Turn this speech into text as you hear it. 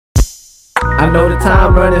I know the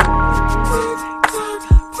time running.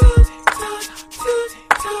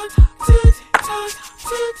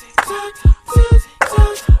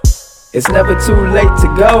 It's never too late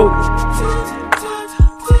to go.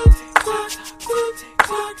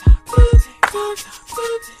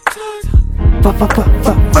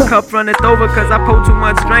 My cup runneth over cause I poured too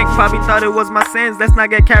much drink. Probably thought it was my sins, let's not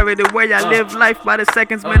get carried away. I live life by the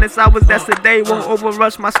seconds, minutes, hours, that's a day. Won't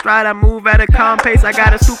overrush my stride, I move at a calm pace. I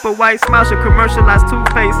got a super white smile, should commercialize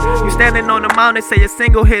toothpaste. You standing on the mountain, say a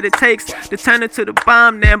single hit it takes to turn it to the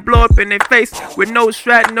bomb, then blow up in their face. With no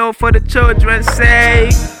shrapnel for the children's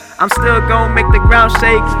sake. I'm still gon' make the ground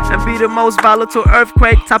shake and be the most volatile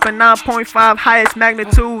earthquake, topping 9.5 highest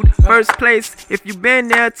magnitude, first place. If you been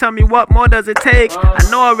there, tell me what more does it take? I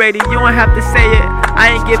know already, you don't have to say it. I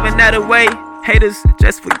ain't giving that away. Haters,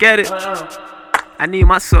 just forget it. I need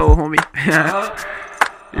my soul, homie.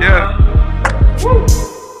 Yeah.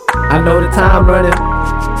 I know the time running.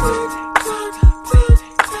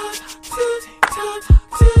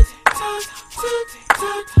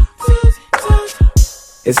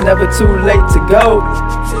 It's never too late to go.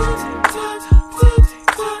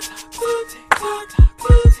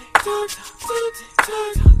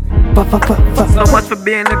 So much for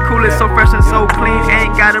being the coolest, so fresh and so clean.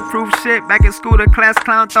 Ain't gotta prove shit. Back in school, the class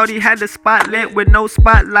clown thought he had the spot lit with no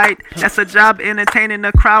spotlight. That's a job, entertaining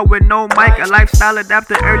the crowd with no mic. A lifestyle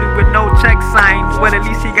adapted early with no check sign. But at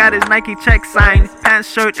least he got his Nike check sign.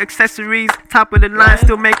 Pants, shirt, accessories, top of the line.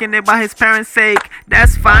 Still making it by his parents' sake.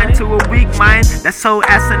 That's fine to a weak mind. That's so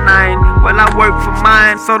asinine. Well, I work for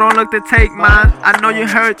mine, so don't look to take mine. I know you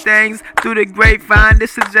heard things through the grapevine.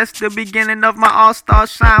 This is just the beginning of my all-star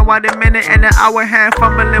shine. While the minute and the hour hand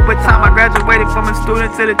fumbling with time, I graduated from a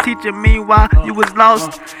student to the teacher. Meanwhile, you was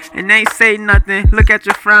lost and ain't say nothing. Look at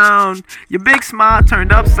your frown, your big smile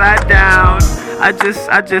turned upside down. I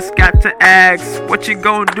just got to ask, what you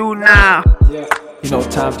gonna do now? You know,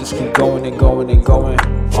 time just keep going and going and going,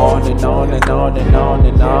 on and on and on and on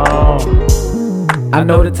and on. I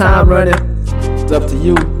know the time running. It's up to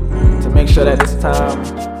you to make sure that this time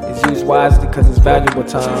is used wisely, cause it's valuable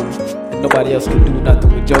time and nobody else can do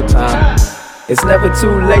nothing with your time. It's never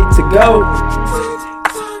too late to go.